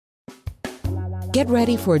Get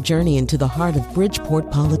ready for a journey into the heart of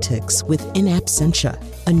Bridgeport politics with In Absentia,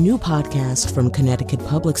 a new podcast from Connecticut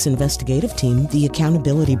Public's investigative team, The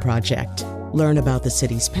Accountability Project. Learn about the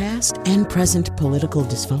city's past and present political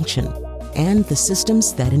dysfunction and the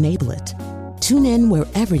systems that enable it. Tune in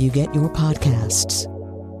wherever you get your podcasts.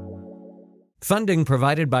 Funding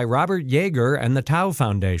provided by Robert Yeager and the Tao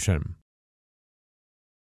Foundation.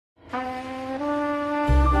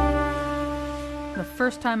 The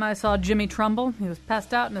first time I saw Jimmy Trumbull, he was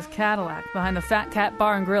passed out in his Cadillac behind the Fat Cat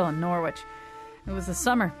Bar and Grill in Norwich. It was the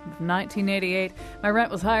summer of 1988. My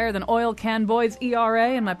rent was higher than Oil Can Boy's ERA,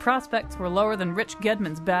 and my prospects were lower than Rich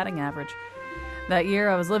Gedman's batting average. That year,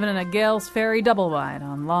 I was living in a Gales Ferry double wide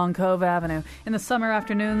on Long Cove Avenue. In the summer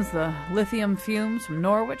afternoons, the lithium fumes from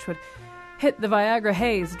Norwich would hit the Viagra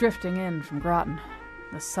haze drifting in from Groton.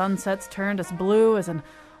 The sunsets turned as blue as an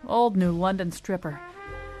old New London stripper.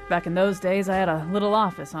 Back in those days, I had a little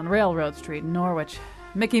office on Railroad Street in Norwich.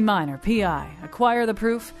 Mickey Minor, P.I., acquire the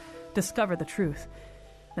proof, discover the truth.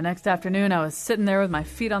 The next afternoon, I was sitting there with my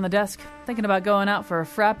feet on the desk, thinking about going out for a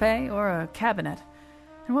frappe or a cabinet.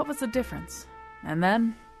 And what was the difference? And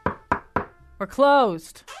then, we're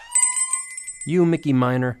closed. You, Mickey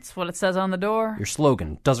Minor. That's what it says on the door. Your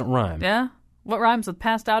slogan doesn't rhyme. Yeah? What rhymes with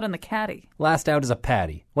passed out in the caddy? Last out is a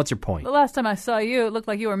patty. What's your point? The last time I saw you, it looked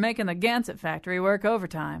like you were making the Gansett factory work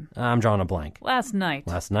overtime. I'm drawing a blank. Last night.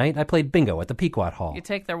 Last night, I played bingo at the Pequot Hall. You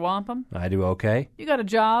take their wampum? I do okay. You got a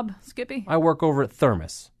job, Skippy? I work over at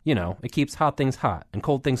Thermos. You know, it keeps hot things hot and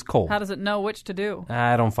cold things cold. How does it know which to do?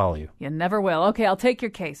 I don't follow you. You never will. Okay, I'll take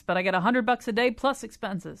your case, but I get $100 a day plus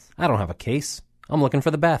expenses. I don't have a case. I'm looking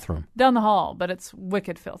for the bathroom. Down the hall, but it's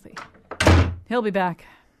wicked filthy. He'll be back.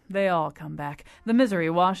 They all come back. The misery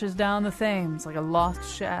washes down the Thames like a lost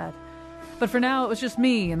shad. But for now, it was just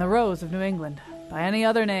me and the Rose of New England. By any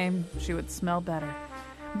other name, she would smell better.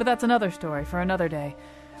 But that's another story for another day.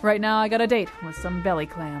 Right now, I got a date with some belly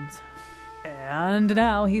clams. And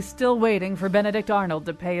now he's still waiting for Benedict Arnold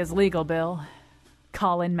to pay his legal bill.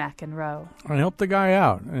 Colin McEnroe. I helped the guy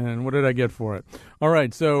out, and what did I get for it? All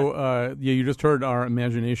right, so you just heard our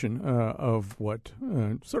imagination of what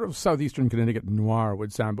sort of Southeastern Connecticut noir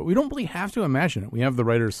would sound, but we don't really have to imagine it. We have the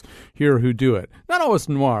writers here who do it. Not always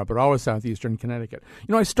noir, but always Southeastern Connecticut.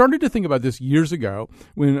 You know, I started to think about this years ago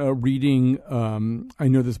when reading I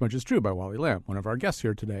Know This Much Is True by Wally Lamb, one of our guests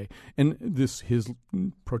here today, and his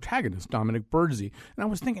protagonist, Dominic Birdsey. And I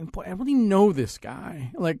was thinking, boy, I really know this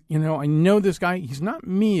guy. Like, you know, I know this guy. He's not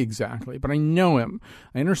me exactly, but I know him.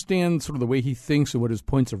 I understand sort of the way he thinks and what his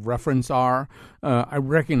points of reference are. I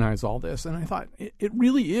recognize all this. And I thought it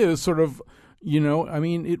really is sort of, you know, I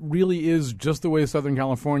mean, it really is just the way Southern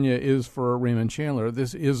California is for Raymond Chandler.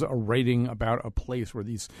 This is a writing about a place where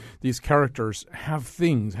these characters have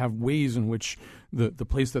things, have ways in which the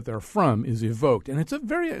place that they're from is evoked. And it's a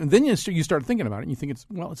very, and then you start thinking about it and you think it's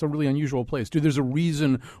a really unusual place. There's a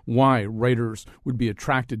reason why writers would be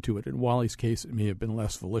attracted to it. In Wally's case, it may have been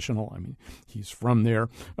less volitional. I mean, he's from there.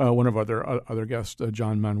 One of other guests,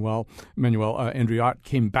 John Manuel Andriot,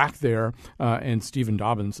 came back there, and Stephen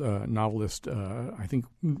Dobbins, novelist, I think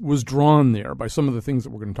was drawn there by some of the things that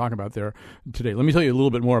we're going to talk about there today. Let me tell you a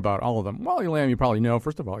little bit more about all of them. Wally Lamb, you probably know.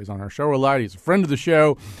 First of all, he's on our show a lot. He's a friend of the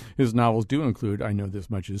show. His novels do include I Know This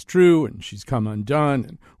Much Is True and She's Come Undone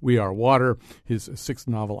and We Are Water. His sixth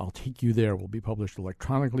novel, I'll Take You There, will be published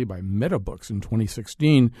electronically by Meta Books in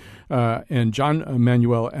 2016. And John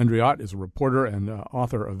Manuel Andriot is a reporter and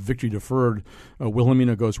author of Victory Deferred,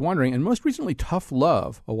 Wilhelmina Goes Wandering, and most recently Tough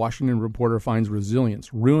Love, a Washington reporter finds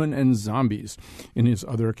resilience, ruin, and zombies in his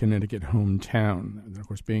other Connecticut hometown, and of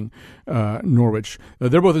course being Norwich.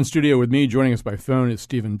 They're both in studio with me. Joining us by phone is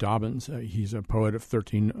Stephen Dobbins. He's a poet of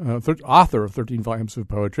author of 13 volumes of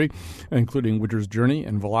poetry, including Winter's Journey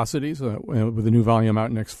and Velocities, with a new volume out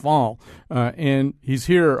next fall. And he's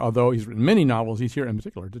here, although he's written many novels, he's here in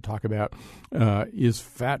particular to talk about Is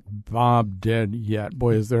Fat Bob Dead Yet?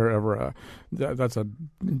 Boy, is there ever that's a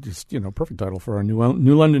just, perfect title for a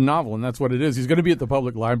New London novel, and that's what it is. He's going to be at the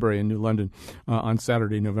Public Library in New London on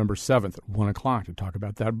Saturday, November 7th at 1 o'clock to talk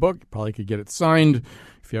about that book. You probably could get it signed.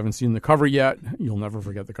 If you haven't seen the cover yet, you'll never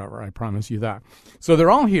forget the cover. I promise you that. So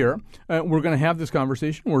they're all here. We're going to have this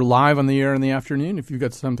conversation. We're live on the air in the afternoon. If you've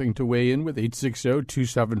got something to weigh in with,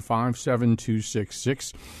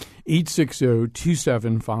 860-275-7266.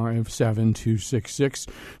 860-275-7266.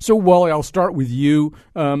 So, Wally, I'll start with you.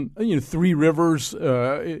 Three Rivers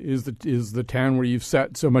is the town where you've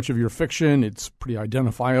set so much of your fiction. It's pretty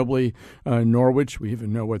identifiably Norwich. We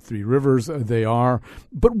even know what Three Rivers they are.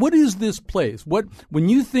 But what is this place? When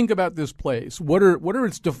you think about this place, what are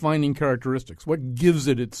its defining characteristics? What gives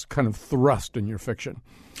it its kind of thrust in your fiction?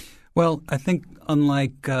 Well, I think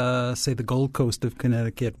unlike, say, the Gold Coast of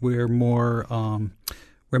Connecticut, we're more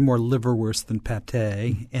liverwurst than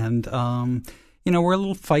pate, and we're a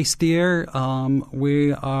little feistier.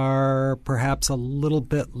 We are perhaps a little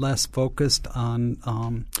bit less focused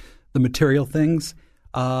on the material things.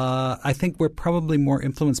 I think we're probably more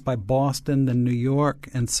influenced by Boston than New York,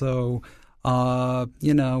 and so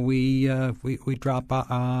we drop our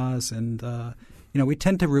ahs and. We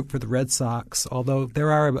tend to root for the Red Sox, although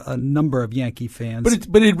there are a number of Yankee fans.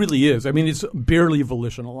 But it really is. I mean, it's barely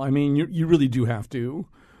volitional. I mean, you really do have to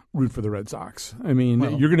root for the Red Sox. I mean,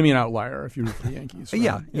 you're going to be an outlier if you root for the Yankees.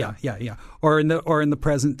 Right? Yeah. Or in the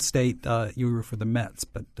present state, you root for the Mets.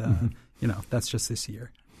 But that's just this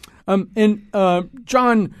year.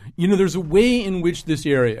 John, there's a way in which this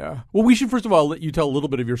area. Well, we should first of all let you tell a little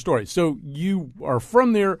bit of your story. So you are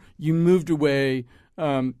from there. You moved away.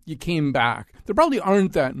 You came back. There probably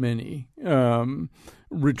aren't that many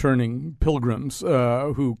returning pilgrims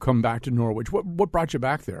who come back to Norwich. What brought you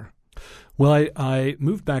back there? Well, I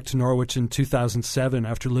moved back to Norwich in 2007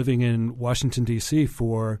 after living in Washington, D.C.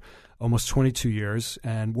 for almost 22 years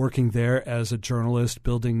and working there as a journalist,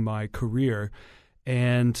 building my career.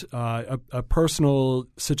 And a personal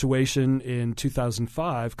situation in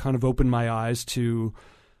 2005 kind of opened my eyes to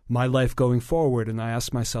my life going forward, and I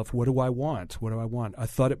asked myself, what do I want? What do I want? I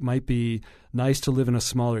thought it might be nice to live in a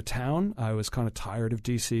smaller town. I was kind of tired of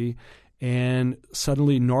D.C., and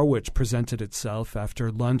suddenly Norwich presented itself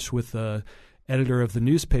after lunch with the editor of the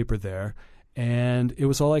newspaper there, and it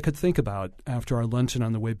was all I could think about after our luncheon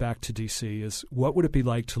on the way back to D.C. is what would it be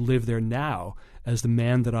like to live there now as the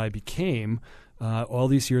man that I became all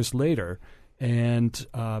these years later, and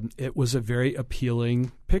it was a very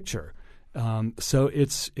appealing picture. So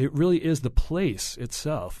it really is the place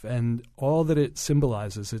itself and all that it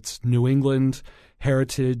symbolizes. It's New England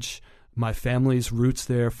heritage, my family's roots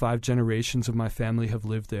there. 5 generations of my family have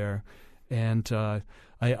lived there. And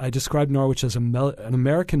I describe Norwich as an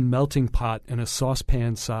American melting pot in a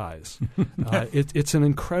saucepan size. It's an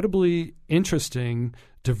incredibly interesting,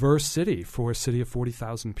 diverse city for a city of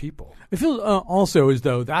 40,000 people. I feel also as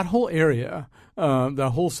though that whole area,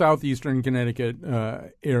 the whole southeastern Connecticut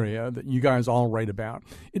area that you guys all write about,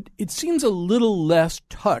 it seems a little less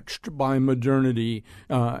touched by modernity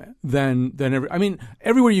than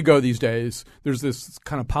everywhere you go these days, there's this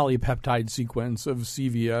kind of polypeptide sequence of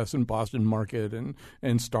CVS and Boston Market and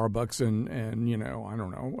Starbucks and I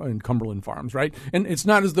don't know, and Cumberland Farms, right? And it's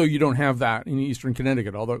not as though you don't have that in eastern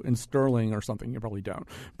Connecticut, although in Sterling or something you probably don't.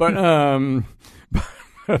 But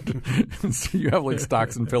so you have like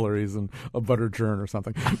stocks and pillories and a butter churn or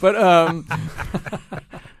something. But I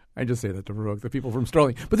just say that to provoke the people from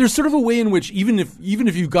Sterling. But there's sort of a way in which even if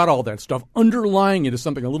you've got all that stuff, underlying it is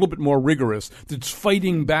something a little bit more rigorous that's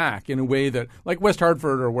fighting back in a way that, like West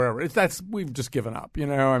Hartford or wherever, we've just given up.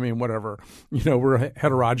 I mean, whatever. We're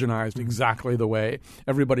heterogenized exactly the way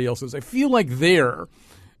everybody else is. I feel like there's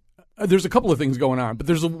a couple of things going on, but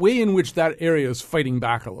there's a way in which that area is fighting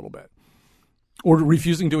back a little bit. Or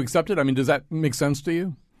refusing to accept it? I mean, does that make sense to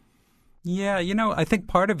you? Yeah, I think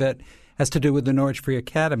part of it has to do with the Norwich Free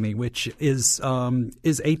Academy, which is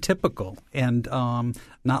atypical and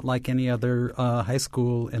not like any other high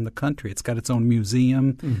school in the country. It's got its own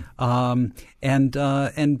museum, and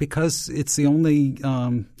because it's the only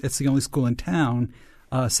school in town,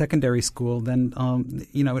 secondary school, then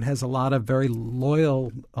it has a lot of very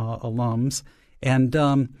loyal alums, and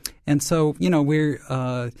so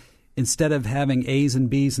we're. Instead of having A's and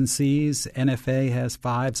B's and C's, NFA has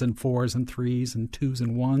 5s and 4s and 3s and 2s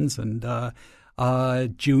and 1s, and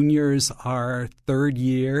juniors are third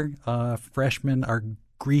year, freshmen are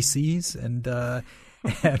greasies, and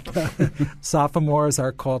sophomores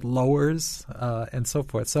are called lowers, and so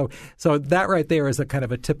forth. So that right there is a kind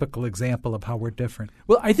of a typical example of how we're different.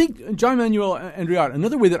 Well, I think, John Manuel Andreatta,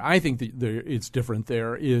 another way that I think that it's different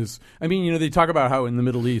there is, they talk about how in the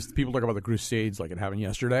Middle East, people talk about the Crusades like it happened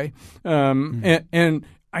yesterday. And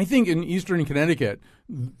I think in Eastern Connecticut,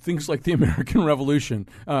 things like the American Revolution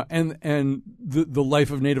and the life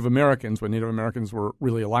of Native Americans, when Native Americans were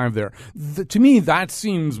really alive there, to me, that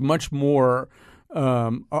seems much more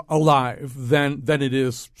alive than it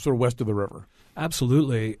is sort of west of the river.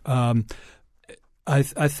 Absolutely. I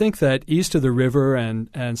think that east of the river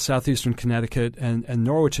and southeastern Connecticut and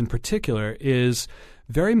Norwich in particular is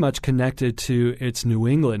very much connected to its New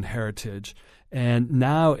England heritage. And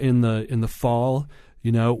now in the fall,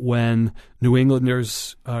 when New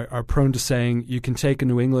Englanders are prone to saying you can take a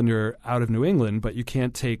New Englander out of New England, but you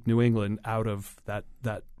can't take New England out of that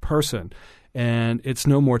person. And it's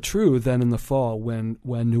no more true than in the fall when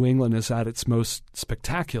New England is at its most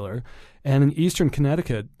spectacular. And in eastern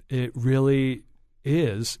Connecticut, it really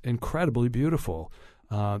is incredibly beautiful.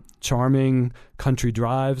 Charming country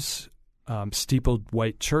drives, steepled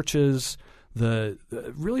white churches,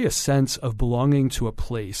 really a sense of belonging to a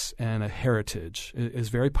place and a heritage is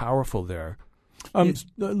very powerful there.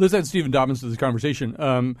 Let's add Stephen Dobbins to this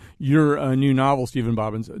conversation. Your new novel, Stephen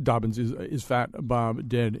Dobbins, is Fat Bob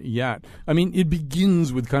Dead Yet? I mean, it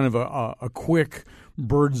begins with kind of a quick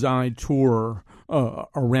bird's eye tour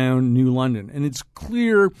around New London. And it's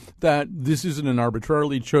clear that this isn't an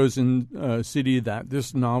arbitrarily chosen city, that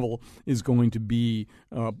this novel is going to be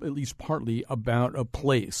at least partly about a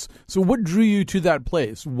place. So what drew you to that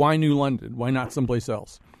place? Why New London? Why not someplace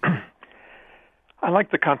else? I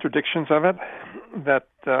like the contradictions of it, that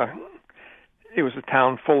it was a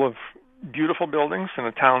town full of beautiful buildings and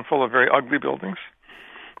a town full of very ugly buildings,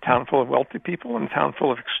 a town full of wealthy people and a town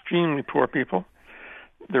full of extremely poor people.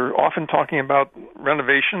 They're often talking about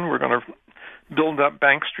renovation. We're going to build up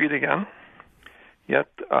Bank Street again. Yet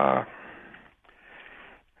the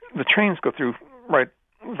trains go through right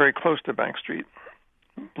very close to Bank Street,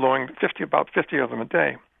 blowing about 50 of them a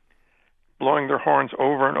day, blowing their horns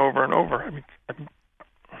over and over and over. I mean,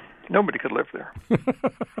 nobody could live there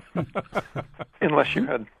unless you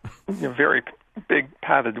had very big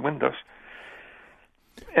padded windows.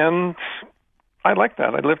 And I like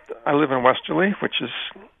that. I live in Westerly, which is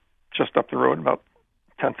just up the road, about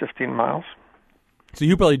 10, 15 miles. So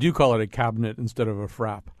you probably do call it a cabinet instead of a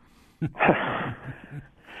frap. I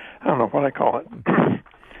don't know what I call it.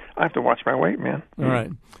 I have to watch my weight, man. All right.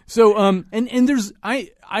 So, and there's,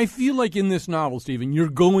 I feel like in this novel, Stephen, you're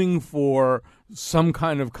going for some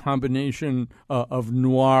kind of combination of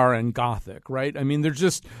noir and gothic, right? I mean, there's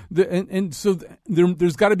just, so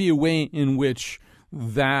there's got to be a way in which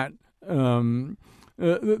that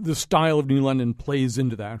the style of New London plays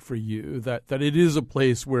into that for you, that it is a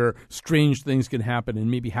place where strange things can happen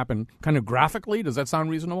and maybe happen kind of graphically. Does that sound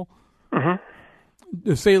reasonable?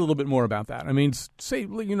 Mm-hmm. Say a little bit more about that. I mean, say,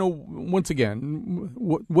 once again,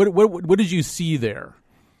 what did you see there?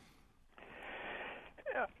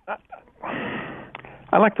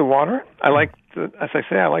 I like the water. I like as I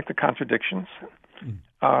say, I like the contradictions.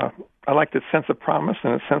 I like the sense of promise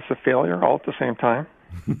and the sense of failure all at the same time.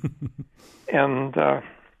 And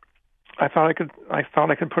I thought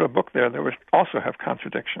I could put a book there that would also have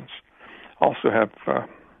contradictions, also have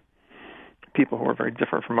people who are very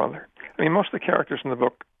different from others. I mean, most of the characters in the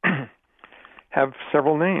book have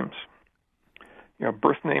several names.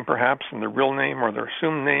 Birth name perhaps, and their real name, or their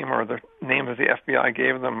assumed name, or the name that the FBI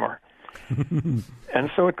gave them, or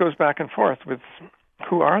and so it goes back and forth with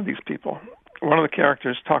who are these people. One of the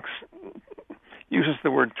characters uses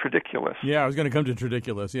the word tradiculous. Yeah, I was going to come to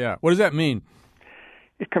tradiculous. Yeah, what does that mean?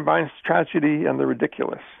 It combines tragedy and the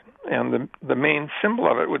ridiculous, and the main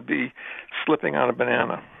symbol of it would be slipping on a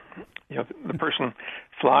banana. The person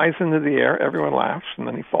flies into the air, everyone laughs, and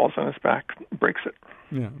then he falls on his back, breaks it.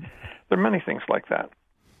 Yeah. There are many things like that.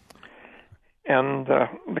 And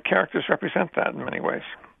the characters represent that in many ways.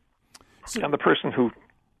 And the person who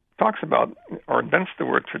talks about or invents the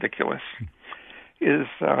word ridiculous is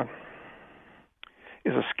a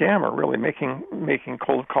scammer, really, making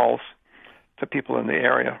cold calls to people in the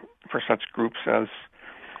area for such groups as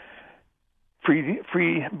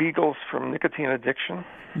Free Beagles from Nicotine Addiction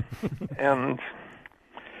and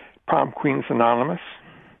Prom Queens Anonymous,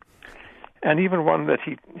 and even one that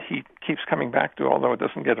he keeps coming back to, although it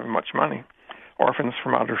doesn't get him much money, Orphans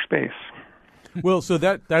from Outer Space. Well, so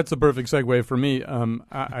that's a perfect segue for me.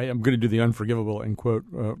 I am going to do the unforgivable and quote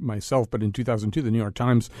myself, but in 2002, the New York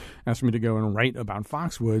Times asked me to go and write about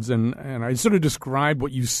Foxwoods, and I sort of described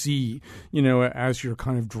what you see, as you're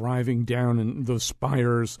kind of driving down and those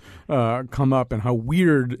spires come up, and how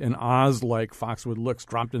weird and Oz-like Foxwood looks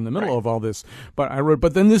dropped in the middle of all this. But I wrote,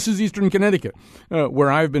 but then this is Eastern Connecticut, where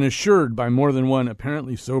I've been assured by more than one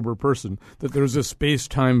apparently sober person that there's a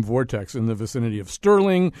space-time vortex in the vicinity of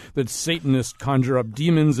Sterling, that Satanists conjure up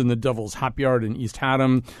demons in the Devil's Hop Yard in East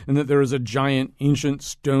Haddam, and that there is a giant ancient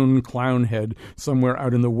stone clown head somewhere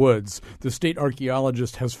out in the woods. The state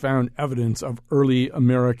archaeologist has found evidence of early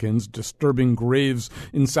Americans disturbing graves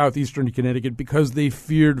in southeastern Connecticut because they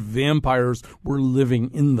feared vampires were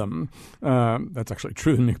living in them. That's actually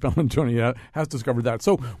true. Nick Bellantoni has discovered that.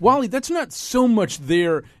 So, Wally, that's not so much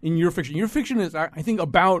there in your fiction. Your fiction is, I think,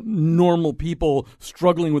 about normal people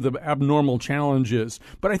struggling with abnormal challenges.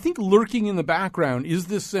 But I think lurking in the background is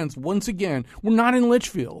this sense, once again, we're not in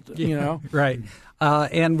Litchfield, Right.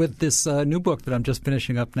 And with this new book that I'm just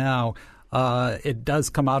finishing up now, it does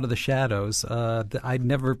come out of the shadows. I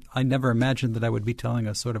never imagined that I would be telling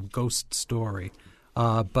a sort of ghost story.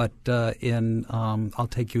 But in I'll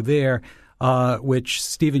Take You There, which,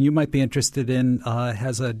 Stephen, you might be interested in,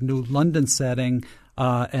 has a New London setting,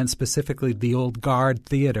 and specifically the Old Guard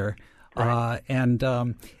Theater. Right.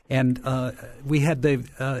 We had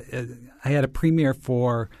I had a premiere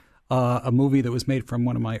for a movie that was made from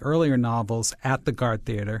one of my earlier novels at the Guard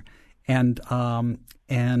Theater, and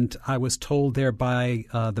I was told there by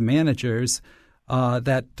the managers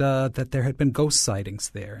that there had been ghost sightings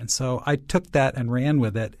there, and so I took that and ran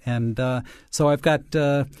with it, and so I've got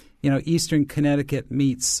Eastern Connecticut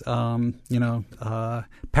meets paranormal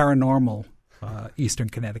Eastern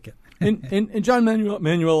Connecticut. And John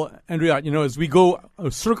Manuel Andriot, as we go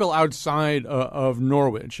circle outside of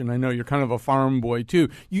Norwich, and I know you're kind of a farm boy too,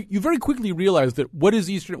 you very quickly realize that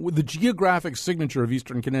the geographic signature of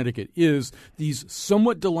Eastern Connecticut is these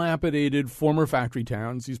somewhat dilapidated former factory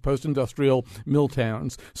towns, these post-industrial mill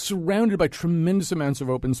towns, surrounded by tremendous amounts of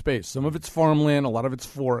open space. Some of it's farmland, a lot of it's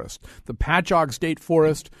forest. The Patchogue State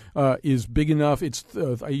Forest is big enough. It's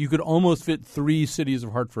you could almost fit 3 cities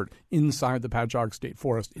of Hartford inside the Patchogue State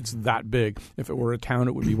Forest. It's that big. If it were a town,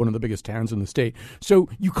 it would be one of the biggest towns in the state. So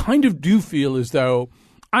you kind of do feel as though,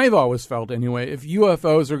 I've always felt anyway, if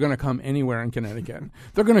UFOs are going to come anywhere in Connecticut,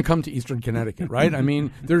 they're going to come to Eastern Connecticut, right? I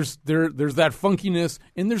mean, there's that funkiness,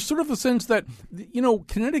 and there's sort of a sense that,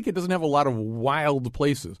 Connecticut doesn't have a lot of wild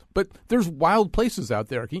places, but there's wild places out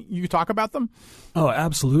there. Can you talk about them? Oh,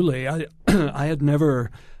 absolutely. I had never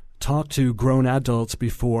talked to grown adults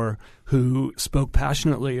before who spoke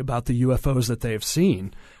passionately about the UFOs that they have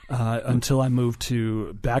seen until I moved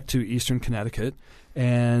back to Eastern Connecticut.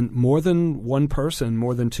 And more than one person,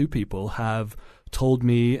 more than 2 people have told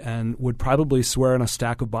me and would probably swear on a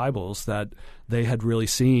stack of Bibles that they had really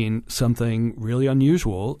seen something really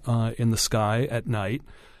unusual in the sky at night.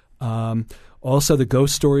 Also, the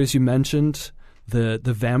ghost stories you mentioned, the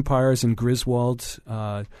vampires in Griswold.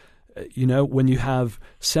 When you have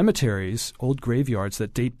cemeteries, old graveyards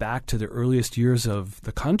that date back to the earliest years of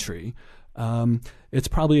the country, it's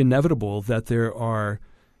probably inevitable that there are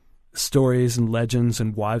stories and legends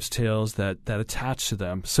and wives' tales that attach to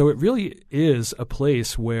them. So it really is a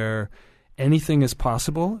place where anything is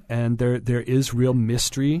possible, and there is real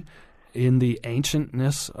mystery in the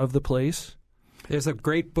ancientness of the place. There's a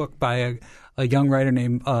great book by a young writer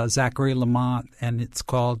named Zachary Lamont, and it's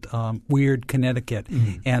called Weird Connecticut,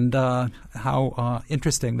 and how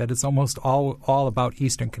interesting that it's almost all about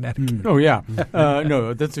Eastern Connecticut. Oh, yeah.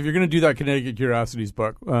 No, that's if you're going to do that Connecticut Curiosities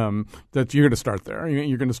book, that you're going to start there.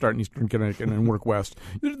 You're going to start in Eastern Connecticut and work west.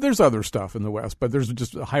 There's other stuff in the west, but there's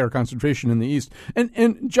just a higher concentration in the east.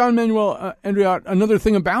 And John Manuel Andriot, another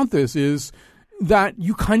thing about this is that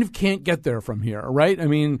you kind of can't get there from here, right? I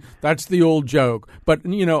mean, that's the old joke. But,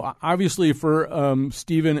 obviously for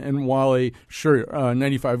Stephen and Wally, sure,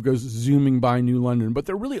 95 goes zooming by New London. But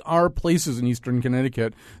there really are places in Eastern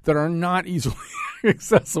Connecticut that are not easily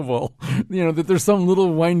accessible, that there's some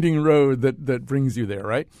little winding road that brings you there,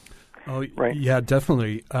 right? Oh, right. Yeah,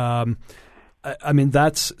 definitely. I mean,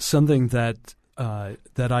 that's something that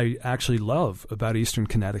I actually love about Eastern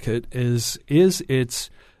Connecticut is its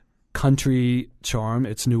country charm,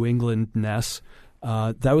 its New England-ness.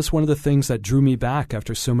 That was one of the things that drew me back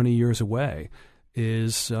after so many years away,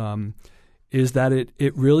 is that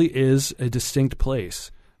it really is a distinct place.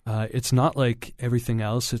 It's not like everything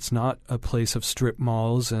else. It's not a place of strip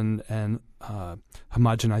malls and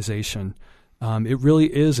homogenization. It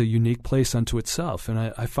really is a unique place unto itself, and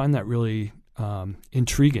I find that really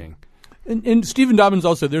intriguing. And Stephen Dobbins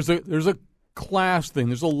also, there's a class thing.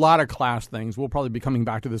 There's a lot of class things. We'll probably be coming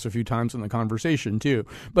back to this a few times in the conversation too.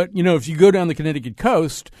 But, if you go down the Connecticut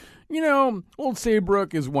coast, Old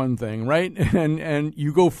Saybrook is one thing, right? And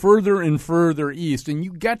you go further and further east, and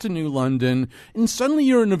you get to New London, and suddenly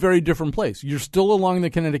you're in a very different place. You're still along the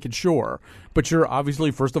Connecticut shore, but you're obviously,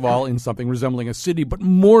 first of all, in something resembling a city. But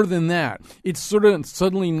more than that, it's sort of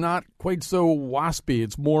suddenly not quite so waspy.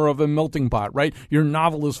 It's more of a melting pot, right? Your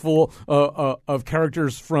novel is full of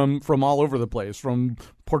characters from all over the place, from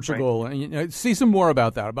Portugal. Right. And say some more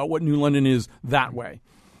about that, about what New London is that way.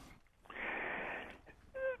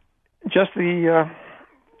 Just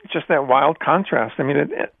that wild contrast. I mean,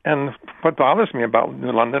 and what bothers me about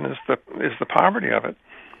New London is the poverty of it,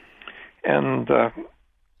 and the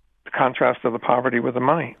contrast of the poverty with the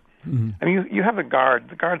money. Mm-hmm. I mean, you have the Guard.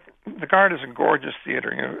 The Guard is a gorgeous theater,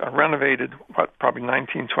 a renovated, probably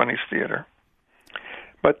 1920s theater.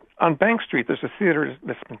 But on Bank Street, there's a theater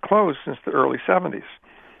that's been closed since the early 70s,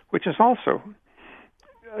 which is also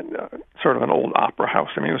sort of an old opera house.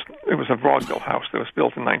 I mean, it was a vaudeville house that was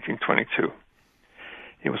built in 1922.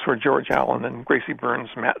 It was where George Allen and Gracie Burns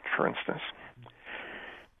met, for instance.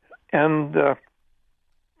 And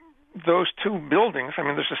those two buildings. I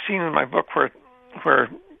mean, there's a scene in my book where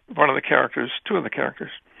one of the characters, two of the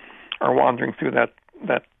characters, are wandering through that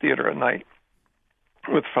theater at night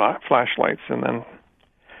with flashlights, and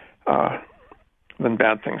then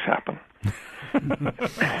bad things happen.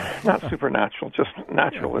 Not supernatural, just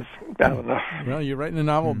natural is bad enough. Well, you're writing a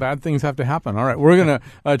novel. Bad things have to happen. All right, we're going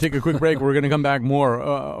to take a quick break. We're going to come back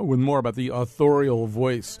with more about the authorial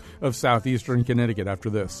voice of Southeastern Connecticut after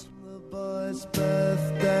this. The boy's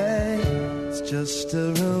birthday, it's just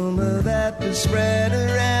a rumor that was spread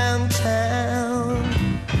around town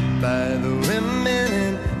by the women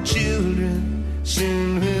and children.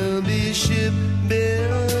 Soon we'll be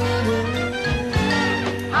shipbuilding.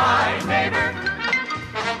 Hi, neighbor,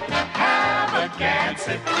 have a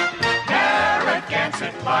Gansett,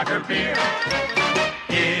 Narragansett lager beer.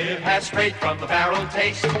 It has straight from the barrel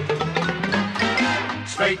taste,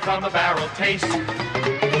 straight from the barrel taste.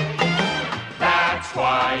 That's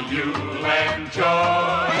why you'll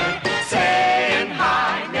enjoy saying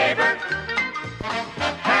hi, neighbor,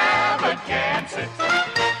 have a Gansett,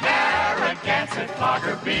 Narragansett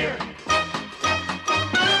lager beer.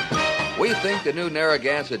 We think the new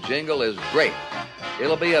Narragansett jingle is great.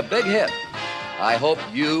 It'll be a big hit. I hope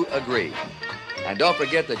you agree. And don't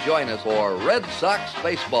forget to join us for Red Sox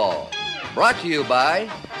Baseball. Brought to you by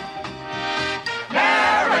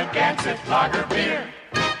Narragansett lager beer.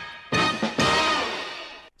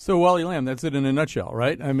 So, Wally Lamb, that's it in a nutshell,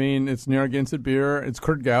 right? I mean, it's Narragansett beer, it's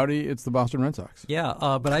Kurt Gowdy, it's the Boston Red Sox. Yeah,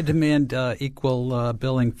 but I demand equal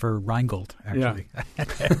billing for Rheingold, actually.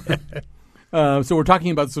 Yeah. So we're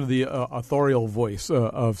talking about sort of the authorial voice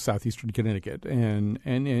of Southeastern Connecticut, and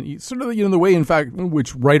sort of the way, in fact, in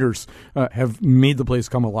which writers have made the place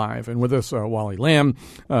come alive. And with us, Wally Lamb.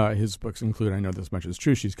 His books include "I Know This Much Is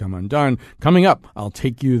True," "She's Come Undone." Coming up, "I'll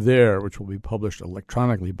Take You There," which will be published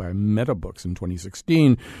electronically by Meta Books in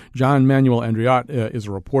 2016. John Manuel Andriot is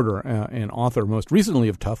a reporter and author, most recently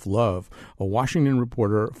of "Tough Love." A Washington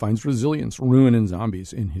reporter finds resilience, ruin, and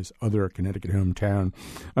zombies in his other Connecticut hometown.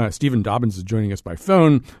 Stephen Dobbins is joining us by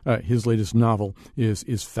phone. His latest novel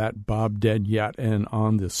is Fat Bob Dead Yet? And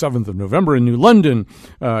on the 7th of November in New London,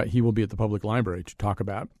 he will be at the Public Library to talk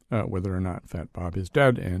about whether or not Fat Bob is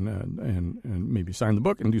dead and maybe sign the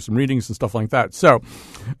book and do some readings and stuff like that. So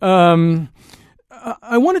I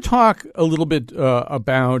want to talk a little bit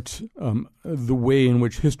about the way in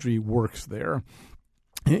which history works there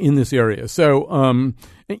in this area. So,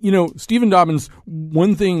 Stephen Dobbins,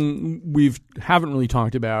 one thing we haven't really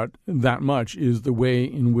talked about that much is the way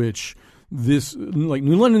in which this, like,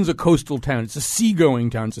 New London's a coastal town. It's a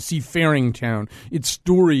seagoing town. It's a seafaring town. Its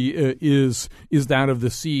story is that of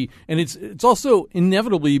the sea. And it's also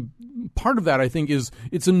inevitably part of that, I think, is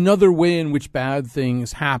it's another way in which bad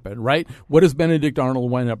things happen, right? What does Benedict Arnold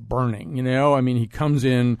wind up burning? I mean, he comes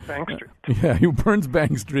in. Bank Street. Yeah, he burns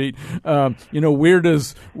Bank Street. Where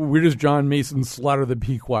does John Mason slaughter the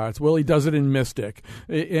Pequots? Well, he does it in Mystic.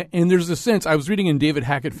 And there's a sense, I was reading in David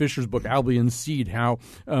Hackett Fisher's book, Albion Seed, how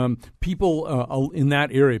people in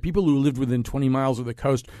that area, people who lived within 20 miles of the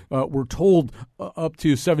coast, were told up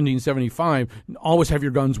to 1775, always have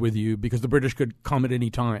your guns with you because the British could come at any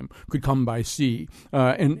time, could come by sea.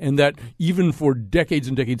 And that even for decades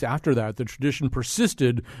and decades after that, the tradition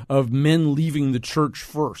persisted of men leaving the church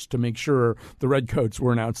first to make sure the redcoats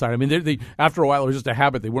weren't outside. I mean, they after a while, it was just a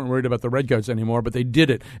habit. They weren't worried about the redcoats anymore, but they did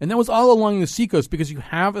it. And that was all along the seacoast because you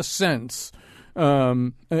have a sense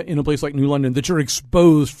in a place like New London that you're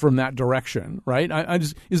exposed from that direction, right?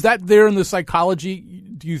 Is that there in the psychology,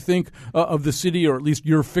 do you think, of the city, or at least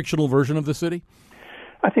your fictional version of the city?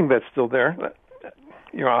 I think that's still there.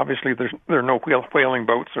 Obviously there are no whaling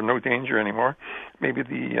boats or no danger anymore. Maybe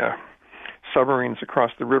the submarines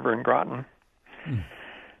across the river in Groton.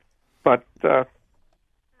 But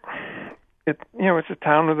it's a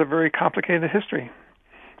town with a very complicated history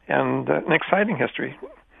and an exciting history.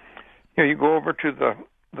 You go over to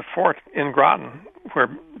the fort in Groton where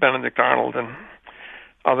Benedict Arnold and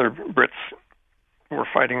other Brits were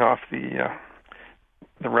fighting off the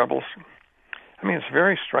rebels. I mean, it's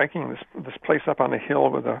very striking. This place up on a hill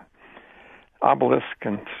with a obelisk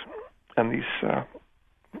and these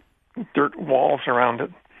dirt walls around it.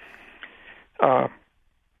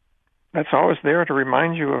 That's always there to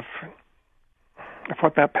remind you of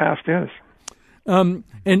what that past is.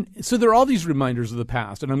 And so there are all these reminders of the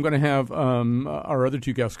past, and I'm going to have our other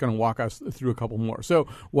two guests kind of walk us through a couple more. So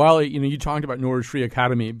while you talked about Norwich Free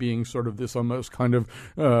Academy being sort of this almost kind of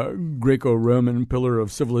Greco-Roman pillar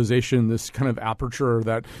of civilization, this kind of aperture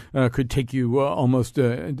that could take you almost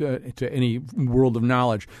to any world of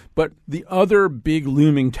knowledge. But the other big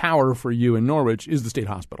looming tower for you in Norwich is the State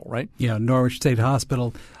Hospital, right? Yeah, Norwich State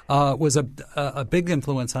Hospital was a big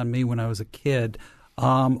influence on me when I was a kid.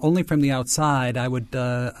 Only from the outside, I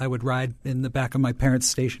would ride in the back of my parents'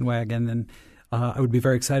 station wagon, and I would be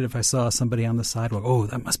very excited if I saw somebody on the sidewalk. Oh,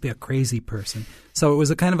 that must be a crazy person. So it was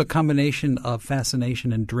a kind of a combination of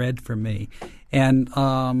fascination and dread for me. And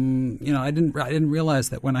I didn't realize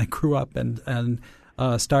that when I grew up and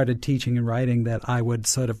started teaching and writing that I would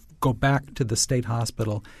sort of go back to the state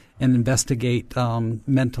hospital and investigate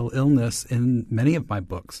mental illness in many of my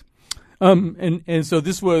books. And so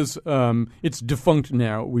this was it's defunct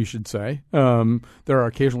now, we should say. There are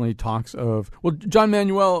occasionally talks of John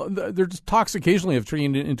Manuel. There's talks occasionally of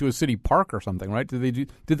turning it into a city park or something, right?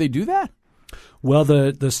 Did they do that? Well,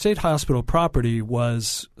 the state hospital property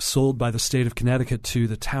was sold by the state of Connecticut to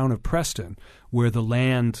the town of Preston, where the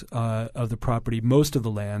land of the property, most of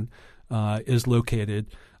the land, is located.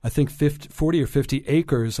 I think 40 or 50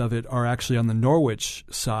 acres of it are actually on the Norwich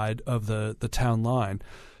side of the town line.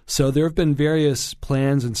 So there have been various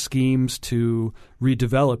plans and schemes to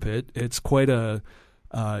redevelop it. It's quite a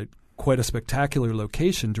spectacular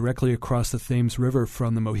location directly across the Thames River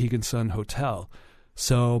from the Mohegan Sun Hotel.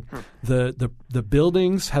 So the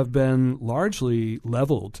buildings have been largely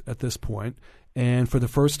leveled at this point, and for the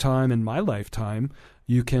first time in my lifetime,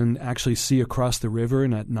 you can actually see across the river,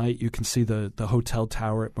 and at night you can see the hotel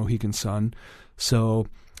tower at Mohegan Sun. So.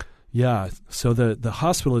 Yeah, so the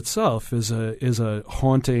hospital itself is a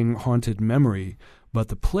haunted memory, but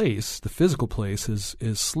the physical place is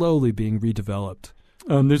slowly being redeveloped.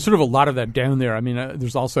 There's sort of a lot of that down there. I mean,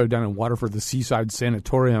 there's also down in Waterford the Seaside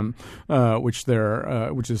Sanatorium, which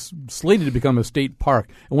is slated to become a state park.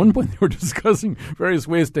 At one point, they were discussing various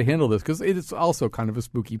ways to handle this because it's also kind of a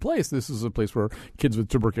spooky place. This is a place where kids with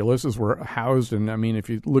tuberculosis were housed, and I mean, if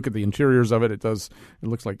you look at the interiors of it, it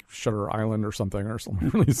looks like Shutter Island or some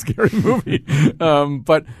really scary movie.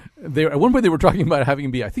 But at one point, they were talking about having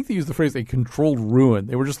it be, I think they used the phrase, a controlled ruin.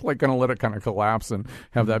 They were just like going to let it kind of collapse and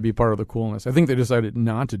have that be part of the coolness. I think they decided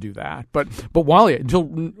not to do that. But Wally,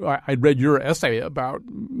 until I'd read your essay about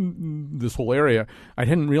this whole area, I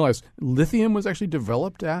hadn't realized lithium was actually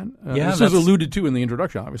developed at. This was alluded to in the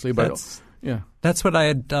introduction, obviously. But that's what I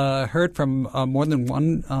had heard from more than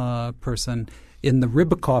one person. In the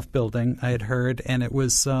Ribicoff building, I had heard, and it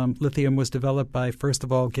was lithium was developed by, first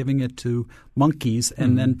of all, giving it to monkeys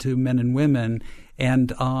and then to men and women.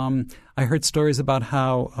 And I heard stories about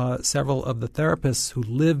how several of the therapists who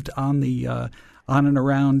lived on and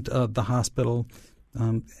around the hospital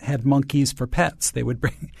had monkeys for pets. They would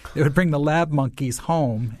bring the lab monkeys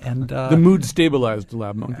home, and the mood stabilized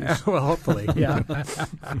lab monkeys. Well, hopefully, yeah. I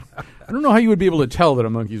don't know how you would be able to tell that a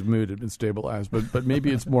monkey's mood had been stabilized, but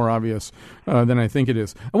maybe it's more obvious than I think it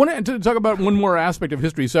is. I want to talk about one more aspect of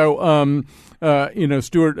history. So,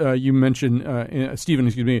 Stuart, you mentioned Stephen,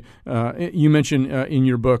 excuse me, you mentioned in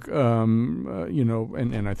your book,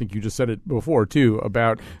 and I think you just said it before too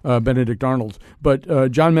about Benedict Arnold,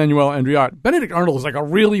 but John Manuel Andriot, Benedict Arnold is like a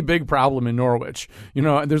really big problem in Norwich.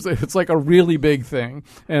 It's like a really big thing,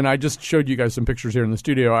 and I just showed you guys some pictures here in the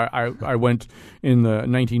studio. I went in the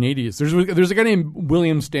 1980s. There's a guy named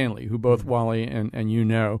William Stanley, who both Wally and you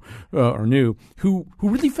know or knew, who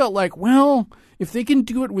really felt like, well, if they can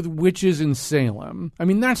do it with witches in Salem, I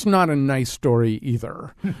mean, that's not a nice story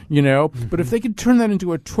either, But if they could turn that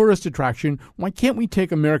into a tourist attraction, why can't we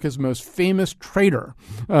take America's most famous trader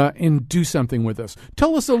and do something with this?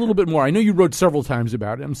 Tell us a little bit more. I know you wrote several times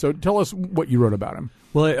about him, so tell us what you wrote about him.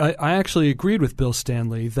 Well, I actually agreed with Bill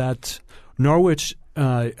Stanley that Norwich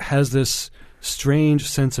has this strange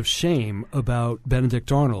sense of shame about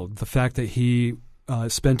Benedict Arnold, the fact that he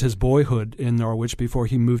spent his boyhood in Norwich before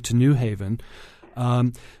he moved to New Haven.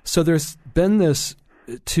 So there's been this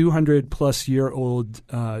 200-plus-year-old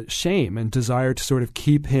shame and desire to sort of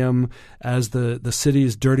keep him as the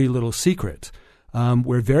city's dirty little secret.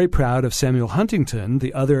 We're very proud of Samuel Huntington,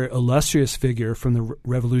 the other illustrious figure from the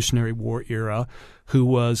Revolutionary War era, who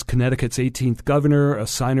was Connecticut's 18th governor, a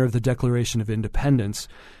signer of the Declaration of Independence.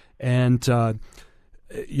 And, I've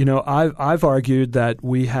argued that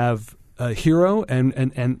we have a hero and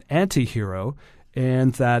an anti-hero,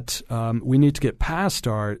 and that we need to get past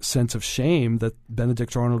our sense of shame that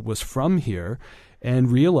Benedict Arnold was from here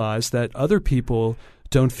and realize that other people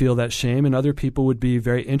don't feel that shame, and other people would be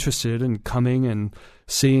very interested in coming and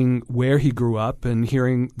seeing where he grew up and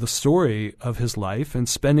hearing the story of his life and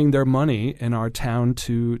spending their money in our town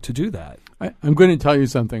to do that. I'm going to tell you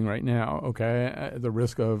something right now, okay, at the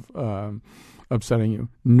risk of upsetting you.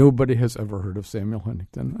 Nobody has ever heard of Samuel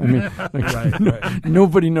Huntington. I mean, right.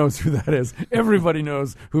 Nobody knows who that is. Everybody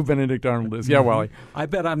knows who Benedict Arnold is. Yeah, Wally. I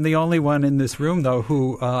bet I'm the only one in this room, though,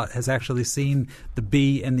 who has actually seen the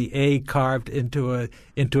B and the A carved into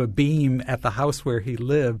a beam at the house where he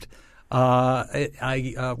lived. When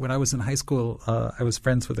I was in high school, I was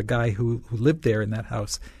friends with a guy who lived there in that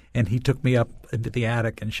house, and he took me up into the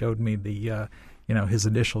attic and showed me the his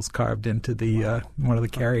initials carved into the one of the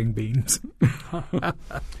carrying beams.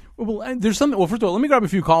 Well, there's something. Well, first of all, let me grab a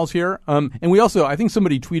few calls here. And we also, I think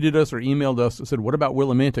somebody tweeted us or emailed us and said, "What about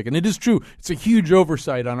Willimantic?" And it is true; it's a huge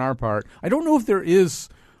oversight on our part. I don't know if there is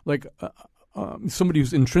like somebody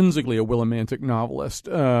who's intrinsically a Willimantic novelist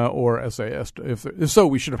or essayist. If so,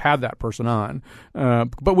 we should have had that person on.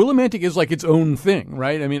 But Willimantic is like its own thing,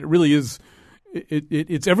 right? I mean, it really is.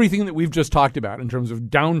 It's everything that we've just talked about in terms of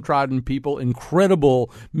downtrodden people, incredible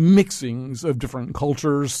mixings of different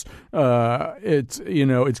cultures. It's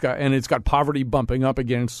got poverty bumping up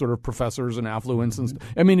against sort of professors and affluence, and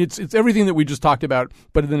I mean it's everything that we just talked about,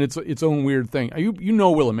 but then it's its own weird thing. You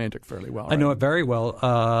know Willimantic fairly well, right? I know it very well.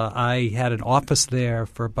 I had an office there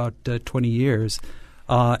for about 20 years,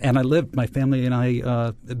 and my family and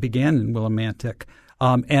I began in Willimantic.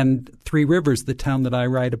 And Three Rivers, the town that I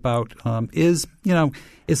write about, is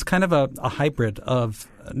kind of a hybrid of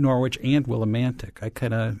Norwich and Willimantic. I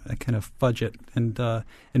kind of fudge it and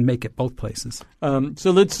make it both places. So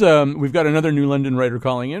let's. We've got another New London writer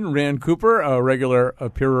calling in, Rand Cooper, a regular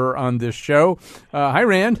appearer on this show. Hi,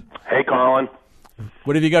 Rand. Hey, Colin.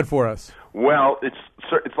 What have you got for us? Well, it's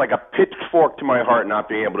like a pitchfork to my heart not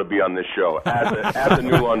being able to be on this show as a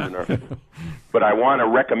New Londoner. But I want to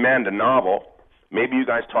recommend a novel. Maybe you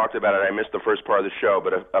guys talked about it. I missed the first part of the show,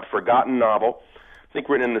 but a forgotten novel, I think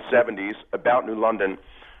written in the 70s, about New London,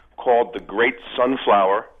 called The Great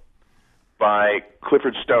Sunflower by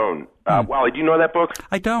Clifford Stone. Wally, do you know that book?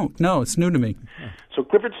 I don't. No, it's new to me. So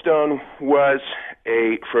Clifford Stone was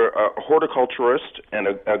a horticulturist and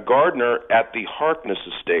a gardener at the Harkness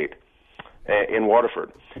Estate in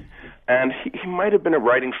Waterford. And he might have been a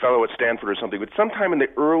writing fellow at Stanford or something, but sometime in the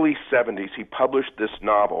early 70s he published this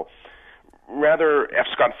novel, rather F.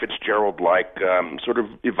 Scott Fitzgerald-like, sort of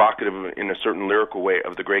evocative in a certain lyrical way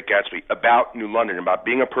of The Great Gatsby, about New London, about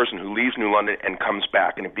being a person who leaves New London and comes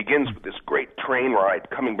back. And it begins with this great train ride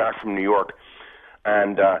coming back from New York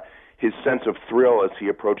and his sense of thrill as he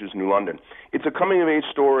approaches New London. It's a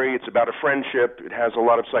coming-of-age story. It's about a friendship. It has a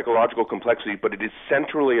lot of psychological complexity, but it is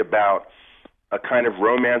centrally about a kind of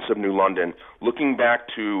romance of New London, looking back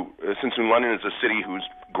to, since New London is a city whose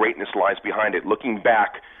greatness lies behind it, looking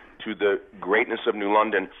back to the greatness of New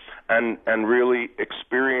London, and really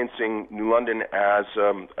experiencing New London as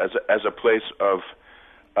a place of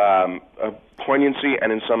poignancy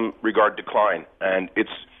and in some regard decline. And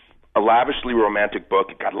it's a lavishly romantic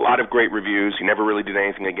book. It got a lot of great reviews. He never really did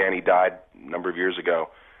anything again. He died a number of years ago.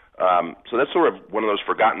 So that's sort of one of those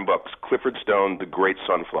forgotten books, Clifford Stone, The Great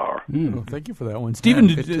Sunflower. Well, thank you for that one. Stephen,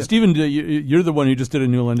 you're the one who just did a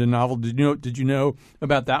New London novel. Did you know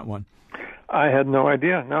about that one? I had no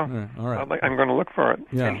idea, no. All right. I'm going to look for it.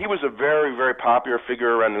 Yeah. And he was a very, very popular figure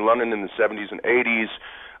around New London in the 70s and 80s,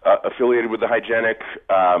 affiliated with the Hygienic,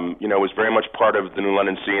 was very much part of the New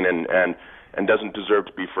London scene and doesn't deserve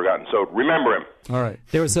to be forgotten. So remember him. All right.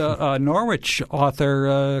 There was a Norwich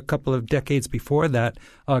author a couple of decades before that,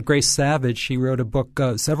 Grace Savage. She wrote a book,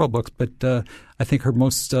 several books, but I think her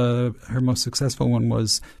most successful one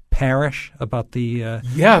was Parish, about the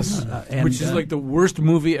yes, which is like the worst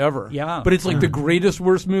movie ever. Yeah, but it's like the greatest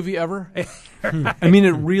worst movie ever. I mean,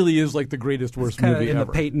 it really is like the greatest worst movie in ever.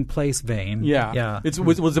 The Peyton Place vein. Yeah. It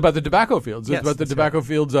was about the tobacco fields. Yes, it's about the tobacco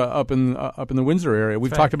fields up in the Windsor area.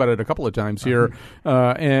 We've talked about it a couple of times here,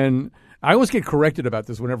 and I always get corrected about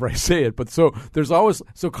this whenever I say it, but there's always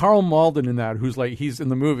Carl Malden in that, who's like, he's in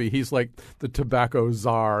the movie, he's like the tobacco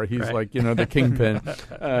czar, he's like, the kingpin,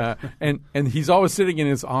 and he's always sitting in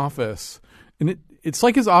his office, and it's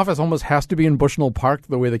like his office almost has to be in Bushnell Park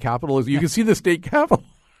the way the Capitol is. You can see the state capitol.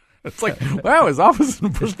 It's like, wow, his office is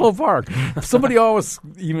in Bushnell Park. Somebody always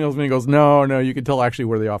emails me and goes, no, you can tell actually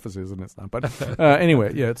where the office is, and it's not. But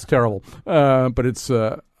anyway, yeah, it's terrible, but it's.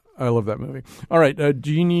 I love that movie. All right,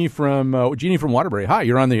 Jeannie from Waterbury. Hi,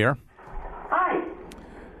 you're on the air. Hi.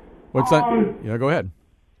 What's that? Yeah, go ahead.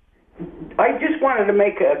 I just wanted to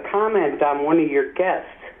make a comment on one of your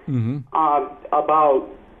guests about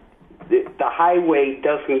the highway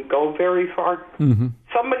doesn't go very far. Mm-hmm.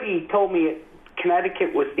 Somebody told me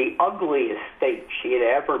Connecticut was the ugliest state she had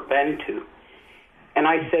ever been to. And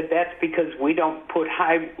I said, that's because we don't put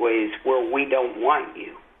highways where we don't want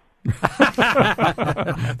you.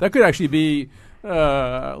 That could actually be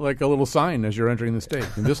like a little sign as you're entering the state.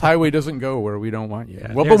 And this highway doesn't go where we don't want you.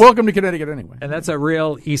 Yeah, well, but welcome to Connecticut anyway. And that's a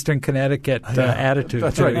real Eastern Connecticut attitude.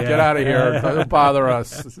 That's right. Yeah. Get out of here. Don't bother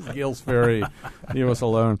us. This is Gales Ferry. Leave us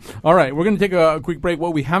alone. All right. We're going to take a quick break.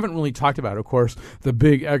 What we haven't really talked about, of course, the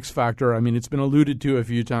big X factor. I mean, it's been alluded to a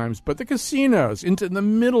few times, but the casinos. In the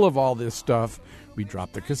middle of all this stuff, we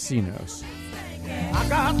drop the casinos. I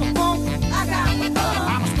got the funk. I got the funk.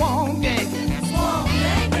 I'm a swan gang. Swan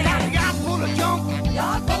gang. I got a yard full of junk.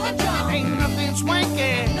 Yard full of junk. Ain't nothing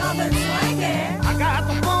swanky. Nothing swanky. I got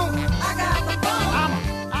the funk. I got the funk.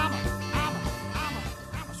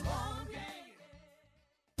 I'm a swan gang.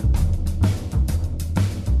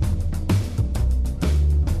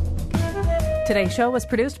 Today's show was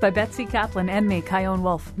produced by Betsy Kaplan and me, Kyone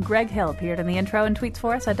Wolf. Greg Hill appeared in the intro and tweets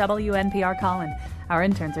for us at WNPR Colin. Our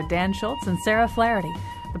interns are Dan Schultz and Sarah Flaherty.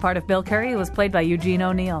 The part of Bill Curry was played by Eugene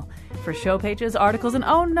O'Neill. For show pages, articles, and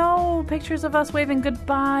oh no, pictures of us waving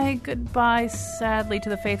goodbye, sadly, to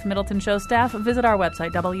the Faith Middleton Show staff, visit our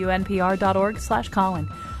website, wnpr.org/Colin.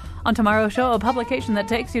 On tomorrow's show, a publication that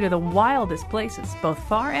takes you to the wildest places, both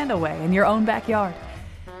far and away, in your own backyard.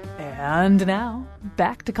 And now,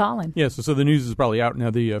 back to Colin. Yes, so the news is probably out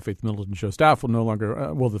now. The Faith Middleton Show staff will no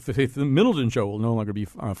longer, the Faith Middleton Show will no longer be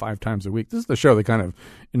 5 times a week. This is the show that kind of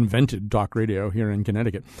invented talk radio here in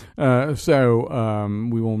Connecticut. So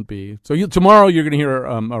we won't be. So tomorrow you're going to hear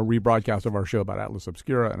a rebroadcast of our show about Atlas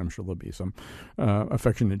Obscura, and I'm sure there'll be some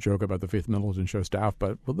affectionate joke about the Faith Middleton Show staff,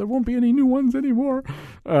 but there won't be any new ones anymore.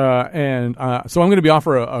 So I'm going to be off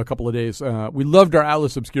for a couple of days. We loved our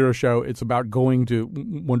Atlas Obscura show. It's about going to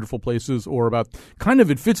wonderful places, or about kind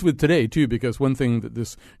of, it fits with today too, because one thing that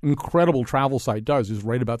this incredible travel site does is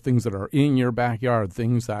write about things that are in your backyard,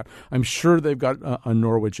 things that I'm sure they've got a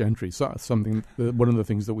Norwich entry, so something, one of the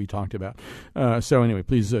things that we talked about. So anyway,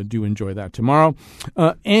 please do enjoy that tomorrow.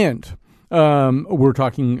 And we're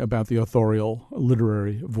talking about the authorial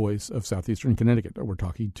literary voice of Southeastern Connecticut. We're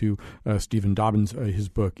talking to Stephen Dobbins. His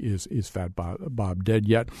book is Fat Bob Dead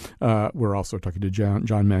Yet? We're also talking to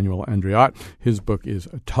John Manuel Andriot. His book is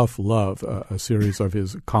Tough Love, a series of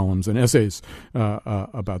his columns and essays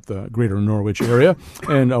about the greater Norwich area.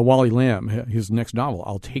 And Wally Lamb, his next novel,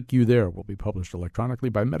 I'll Take You There, will be published electronically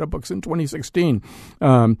by Meta Books in 2016.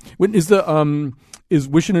 Is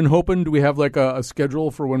Wishin' and Hopin', do we have like a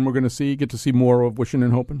schedule for when we're going to get to see more of Wishin'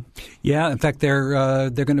 and Hopin'? Yeah, in fact, they're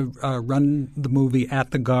going to run the movie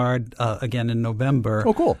at the Guard again in November.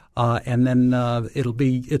 Oh, cool! And then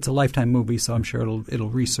it's a Lifetime movie, so I'm sure it'll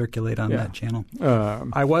recirculate on that channel.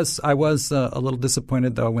 I was a little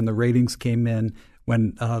disappointed though when the ratings came in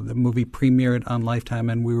when the movie premiered on Lifetime,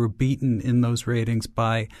 and we were beaten in those ratings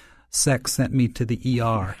by Sex Sent Me to the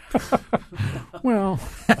ER. Well.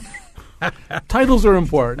 Titles are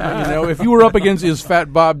important. If you were up against Is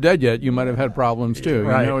Fat Bob Dead Yet, you might have had problems too.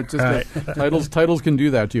 Right. It's just titles can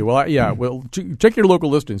do that to you. Well, check your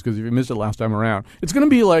local listings, because if you missed it last time around, it's going to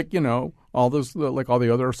be like, all those, like all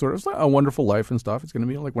the other sort of A Wonderful Life and stuff. It's going to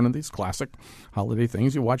be like one of these classic holiday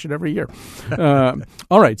things. You watch it every year.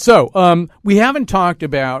 All right. So we haven't talked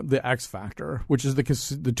about the X Factor, which is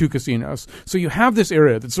the two casinos. So you have this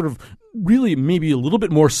area that's sort of really maybe a little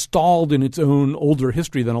bit more stalled in its own older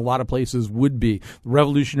history than a lot of places would be. The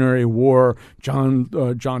Revolutionary War, John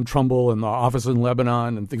Trumbull and the office in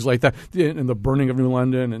Lebanon and things like that, and the burning of New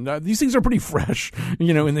London. And these things are pretty fresh,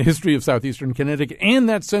 in the history of Southeastern Connecticut, and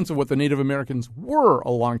that sense of what the Native Americans were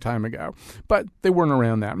a long time ago. But they weren't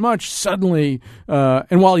around that much. Suddenly,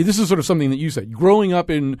 and Wally, this is sort of something that you said, growing up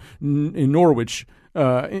in Norwich,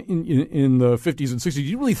 in the 50s and 60s,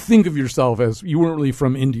 you really think of yourself as you weren't really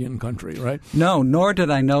from Indian country, right? No, nor did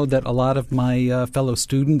I know that a lot of my fellow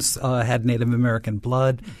students had Native American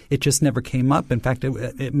blood. It just never came up. In fact,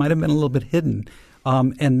 it might have been a little bit hidden.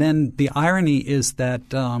 And then the irony is that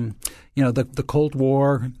the Cold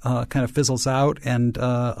War kind of fizzles out, and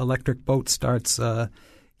Electric Boat starts laying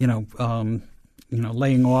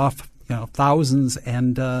off thousands,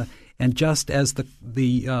 and just as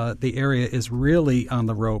the area is really on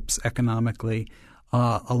the ropes economically,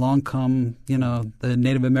 along come the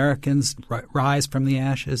Native Americans rise from the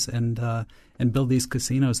ashes and build these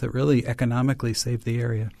casinos that really economically save the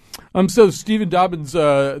area. So Stephen Dobbins,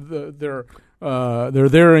 they're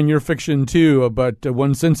there in your fiction too, but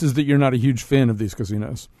one senses that you're not a huge fan of these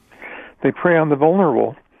casinos. They prey on the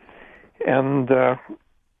vulnerable, and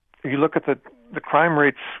you look at the crime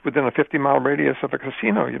rates within a 50-mile radius of a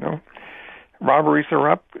casino. Robberies are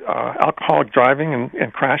up, alcoholic driving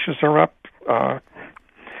and crashes are up.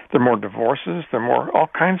 There are more divorces. There are more all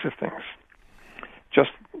kinds of things,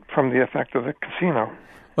 just from the effect of the casino.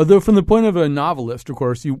 Although from the point of a novelist, of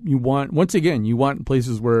course, you want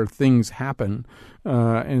places where things happen,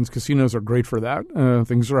 and casinos are great for that.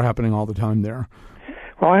 Things are happening all the time there.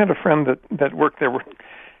 Well, I had a friend that worked there,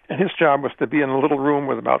 and his job was to be in a little room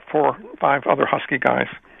with about 4 or 5 other husky guys.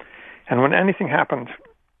 And when anything happened,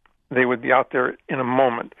 they would be out there in a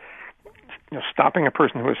moment, stopping a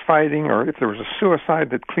person who was fighting, or if there was a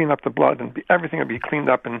suicide, they'd clean up the blood, and everything would be cleaned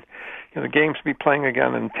up, and the games would be playing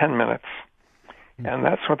again in 10 minutes. And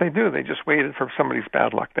that's what they do. They just waited for somebody's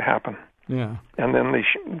bad luck to happen. Yeah. And then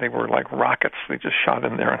they were like rockets. They just shot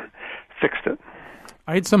in there and fixed it.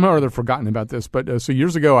 I had somehow or other forgotten about this, but so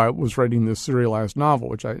years ago I was writing this serialized novel,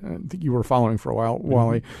 which I think you were following for a while,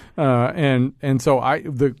 Wally, and so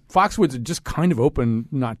the Foxwoods had just kind of opened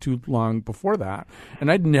not too long before that,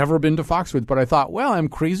 and I'd never been to Foxwoods, but I thought, well, I'm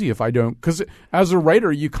crazy if I don't, because as a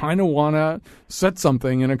writer you kind of want to set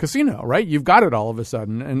something in a casino, right? You've got it all of a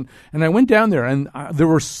sudden, and I went down there, and I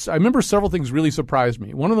remember several things really surprised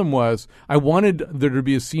me. One of them was I wanted there to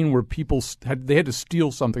be a scene where people had to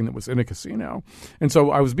steal something that was in a casino, and so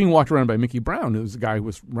I was being walked around by Mickey Brown, who was the guy who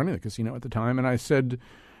was running the casino at the time, and I said,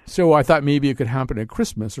 so I thought maybe it could happen at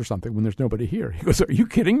Christmas or something when there's nobody here. He goes, are you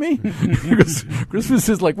kidding me? He goes, Christmas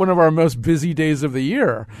is like one of our most busy days of the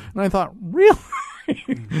year. And I thought, really?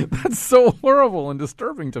 That's so horrible and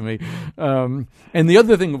disturbing to me. And the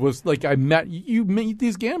other thing was, like, you meet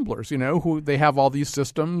these gamblers, who they have all these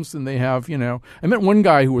systems, and they have, I met one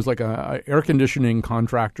guy who was like a air conditioning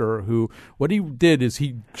contractor who, what he did is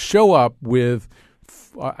he'd show up with,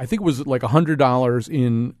 I think it was like $100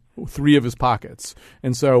 in 3 of his pockets.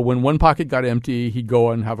 And so when one pocket got empty, he'd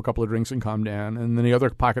go and have a couple of drinks and calm down. And then the other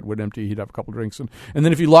pocket would empty, he'd have a couple of drinks. And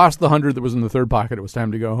then if he lost the 100 that was in the third pocket, it was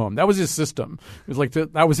time to go home. That was his system. It was like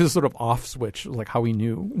that was his sort of off switch, like how he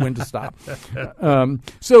knew when to stop.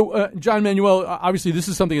 So John Manuel, obviously this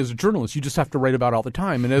is something as a journalist you just have to write about all the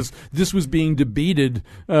time. And as this was being debated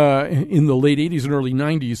in the late 80s and early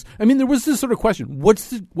 90s, I mean, there was this sort of question,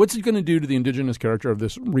 what's it going to do to the indigenous character of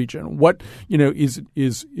this region? What,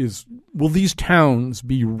 will these towns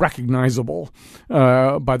be recognizable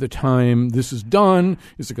by the time this is done?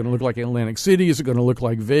 Is it going to look like Atlantic City? Is it going to look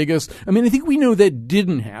like Vegas? I mean, I think we know that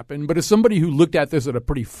didn't happen, but as somebody who looked at this at a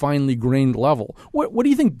pretty finely grained level, what do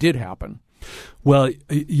you think did happen? Well,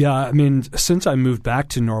 yeah, I mean, since I moved back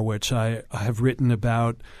to Norwich, I have written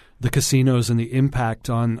about the casinos and the impact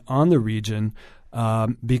on the region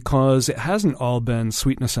because it hasn't all been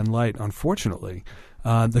sweetness and light, unfortunately.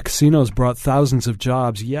 The casinos brought thousands of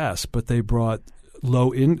jobs, yes, but they brought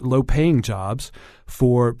low-paying jobs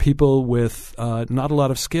for people with not a lot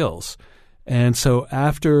of skills. And so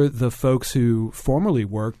after the folks who formerly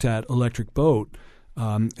worked at Electric Boat,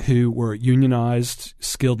 who were unionized,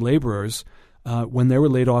 skilled laborers, when they were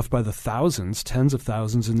laid off by the thousands, tens of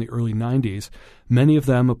thousands in the early 90s, many of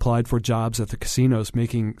them applied for jobs at the casinos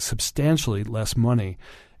making substantially less money.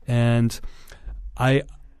 And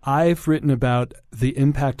I've written about the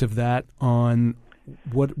impact of that on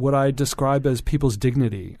what I describe as people's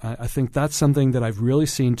dignity. I think that's something that I've really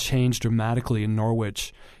seen change dramatically in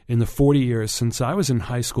Norwich in the 40 years since I was in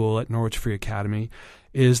high school at Norwich Free Academy,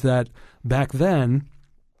 is that back then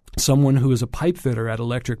someone who was a pipe fitter at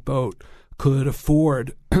Electric Boat could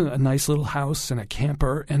afford a nice little house and a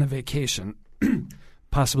camper and a vacation,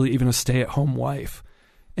 possibly even a stay-at-home wife.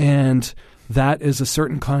 And that is a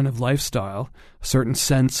certain kind of lifestyle, a certain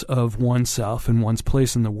sense of oneself and one's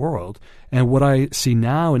place in the world. And what I see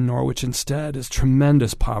now in Norwich instead is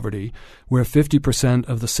tremendous poverty, where 50%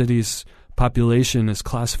 of the city's population is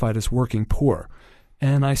classified as working poor.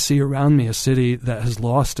 And I see around me a city that has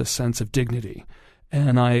lost a sense of dignity.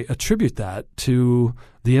 And I attribute that to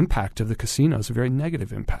the impact of the casinos, a very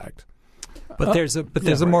negative impact. But there's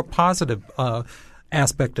a more positive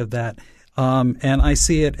aspect of that. And I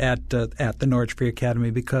see it at the Norwich Free Academy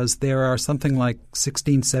because there are something like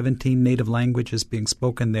 16, 17 native languages being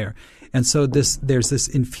spoken there. And so there's this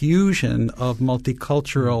infusion of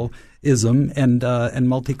multiculturalism and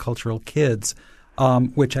multicultural kids,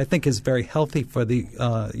 which I think is very healthy for the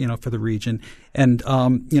for the region. And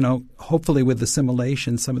hopefully with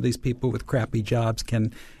assimilation, some of these people with crappy jobs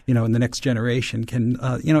can, in the next generation can,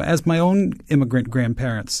 as my own immigrant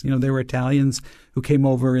grandparents, they were Italians who came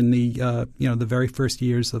over in the the very first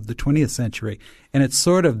years of the 20th century, and it's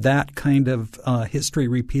sort of that kind of history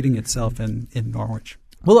repeating itself in Norwich.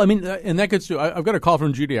 Well, I mean, and that gets to, I've got a call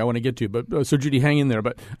from Judy I want to get to, but so Judy, hang in there.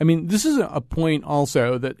 But I mean, this is a point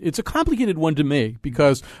also that it's a complicated one to make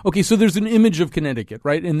because, okay, so there's an image of Connecticut,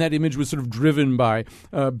 right? And that image was sort of driven by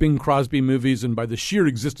Bing Crosby movies and by the sheer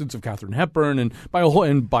existence of Katharine Hepburn and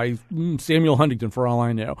by Samuel Huntington, for all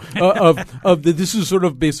I know, this is sort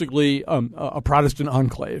of basically a Protestant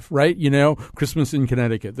enclave, right? You know, Christmas in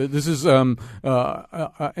Connecticut. This is and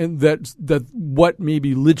that what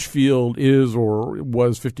maybe Litchfield is or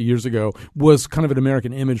was 50 years ago was kind of an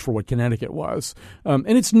American image for what Connecticut was.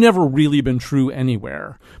 And it's never really been true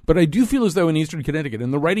anywhere. But I do feel as though in Eastern Connecticut,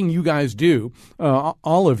 and the writing you guys do,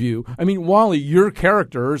 all of you, I mean, Wally, your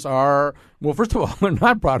characters are, well, first of all, they're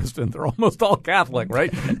not Protestant. They're almost all Catholic,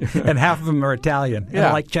 right? And half of them are Italian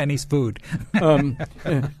and like Chinese food. And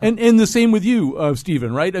the same with you,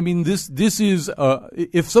 Stephen, right? I mean, this is,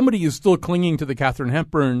 if somebody is still clinging to the Katharine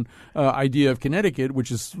Hepburn idea of Connecticut,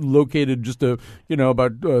 which is located just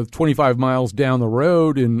about 25 miles down the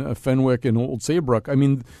road in Fenwick and Old Saybrook, I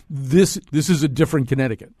mean, this is a different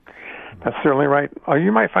Connecticut. That's certainly right.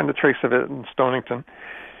 You might find a trace of it in Stonington.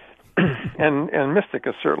 and Mystic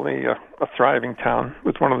is certainly a thriving town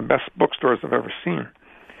with one of the best bookstores I've ever seen.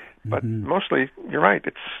 But mostly, you're right,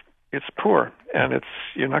 it's poor, and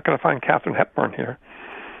you're not going to find Katharine Hepburn here.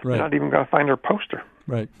 Right. You're not even going to find her poster.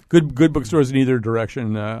 Right. Good bookstores in either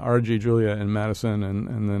direction, R.J. Julia in Madison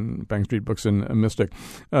and then Bank Street Books in Mystic.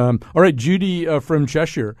 All right, Judy from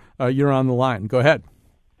Cheshire, you're on the line. Go ahead.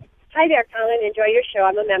 Hi there, Colin. Enjoy your show.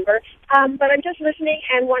 I'm a member. But I'm just listening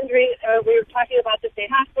and wondering, we were talking about the State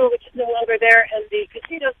Hospital, which is no longer there, and the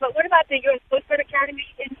casinos, but what about the U.S. Coast Guard Academy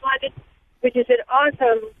in London, which is an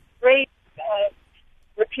awesome, great,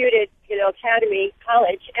 reputed, academy,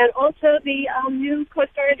 college, and also the new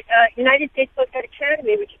Coast Guard, United States Coast Guard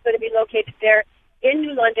Academy, which is going to be located there in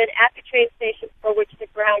New London at the train station, for which the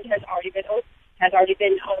ground has already been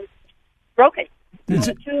broken.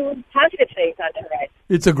 Two positive things on the horizon.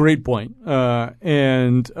 It's a great point,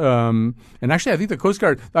 and actually, I think the Coast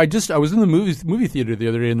Guard. I was in the movie theater the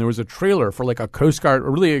other day, and there was a trailer for like a Coast Guard, a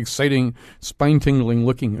really exciting, spine-tingling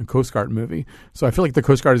looking Coast Guard movie. So I feel like the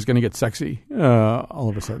Coast Guard is going to get sexy all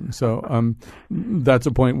of a sudden. So that's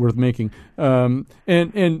a point worth making. And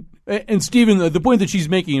Stephen, the point that she's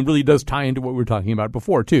making really does tie into what we were talking about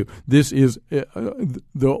before, too. This is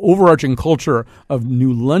the overarching culture of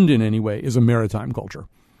New London, anyway, is a maritime culture.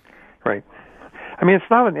 Right. I mean, it's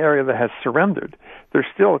not an area that has surrendered. There's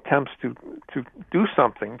still attempts to do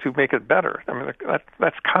something to make it better. I mean,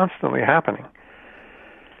 that's constantly happening.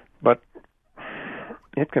 But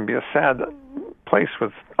it can be a sad place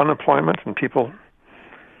with unemployment and people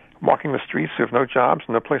walking the streets who have no jobs,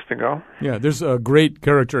 no place to go. Yeah, there's a great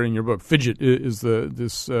character in your book. Fidget is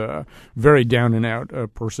this very down and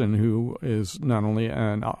out person who is not only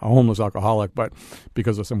a homeless alcoholic, but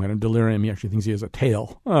because of some kind of delirium, he actually thinks he has a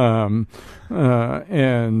tail,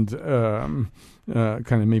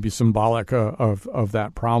 kind of maybe symbolic of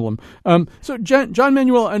that problem. So John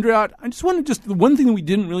Manuel Andreatt, I just want to one thing that we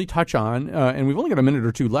didn't really touch on, and we've only got a minute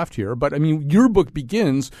or two left here, but I mean, your book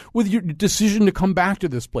begins with your decision to come back to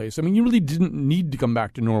this place. I mean, you really didn't need to come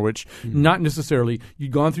back to Norwich, not necessarily.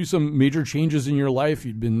 You'd gone through some major changes in your life.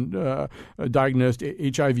 You'd been diagnosed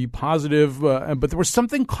HIV positive, but there was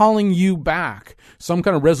something calling you back, some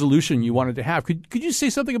kind of resolution you wanted to have. Could you say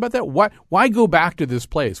something about that? Why go back to this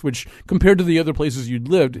place, which compared to the other places you'd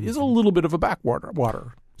lived is a little bit of a backwater?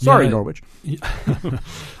 Sorry, yeah. Norwich.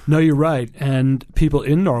 No, you're right. And people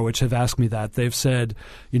in Norwich have asked me that. They've said,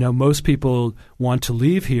 most people want to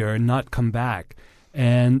leave here and not come back.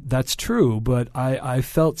 And that's true. But I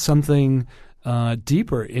felt something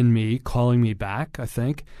deeper in me calling me back, I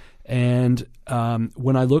think. And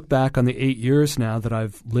when I look back on the 8 years now that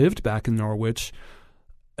I've lived back in Norwich,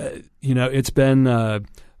 it's been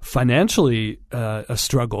financially a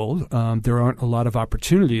struggle. There aren't a lot of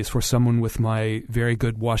opportunities for someone with my very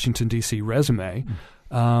good Washington, D.C. resume.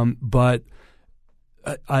 But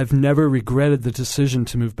I've never regretted the decision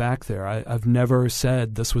to move back there. I've never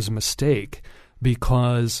said this was a mistake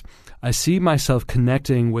because I see myself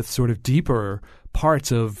connecting with sort of deeper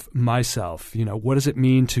parts of myself. What does it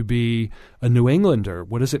mean to be a New Englander?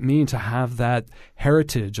 What does it mean to have that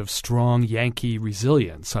heritage of strong Yankee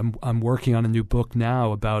resilience? I'm working on a new book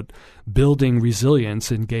now about building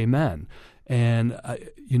resilience in gay men. And,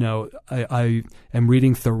 I am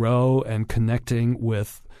reading Thoreau and connecting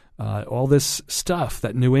with all this stuff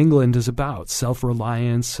that New England is about,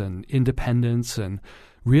 self-reliance and independence and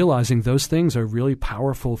realizing those things are really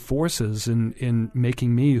powerful forces in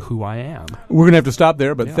making me who I am. We're going to have to stop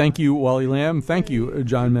there, but thank you, Wally Lamb. Thank you,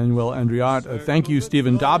 John Manuel Andriot. Thank you,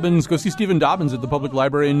 Stephen Dobbins. Go see Stephen Dobbins at the Public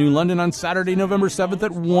Library in New London on Saturday, November 7th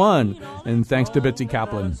at 1. And thanks to Betsy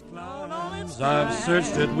Kaplan. I've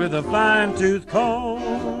searched it with a fine-tooth comb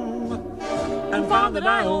and found that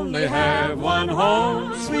I only have one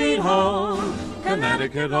home, sweet home.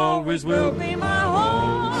 Connecticut always will be my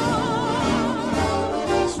home,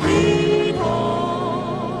 sweet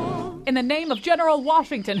home. In the name of General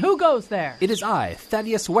Washington, who goes there? It is I,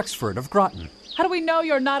 Thaddeus Wexford of Groton. How do we know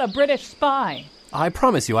you're not a British spy? I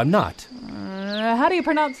promise you I'm not. How do you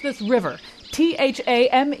pronounce this river? Thames.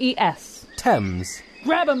 Thames.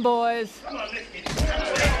 Grab 'em, boys. Come on, let's get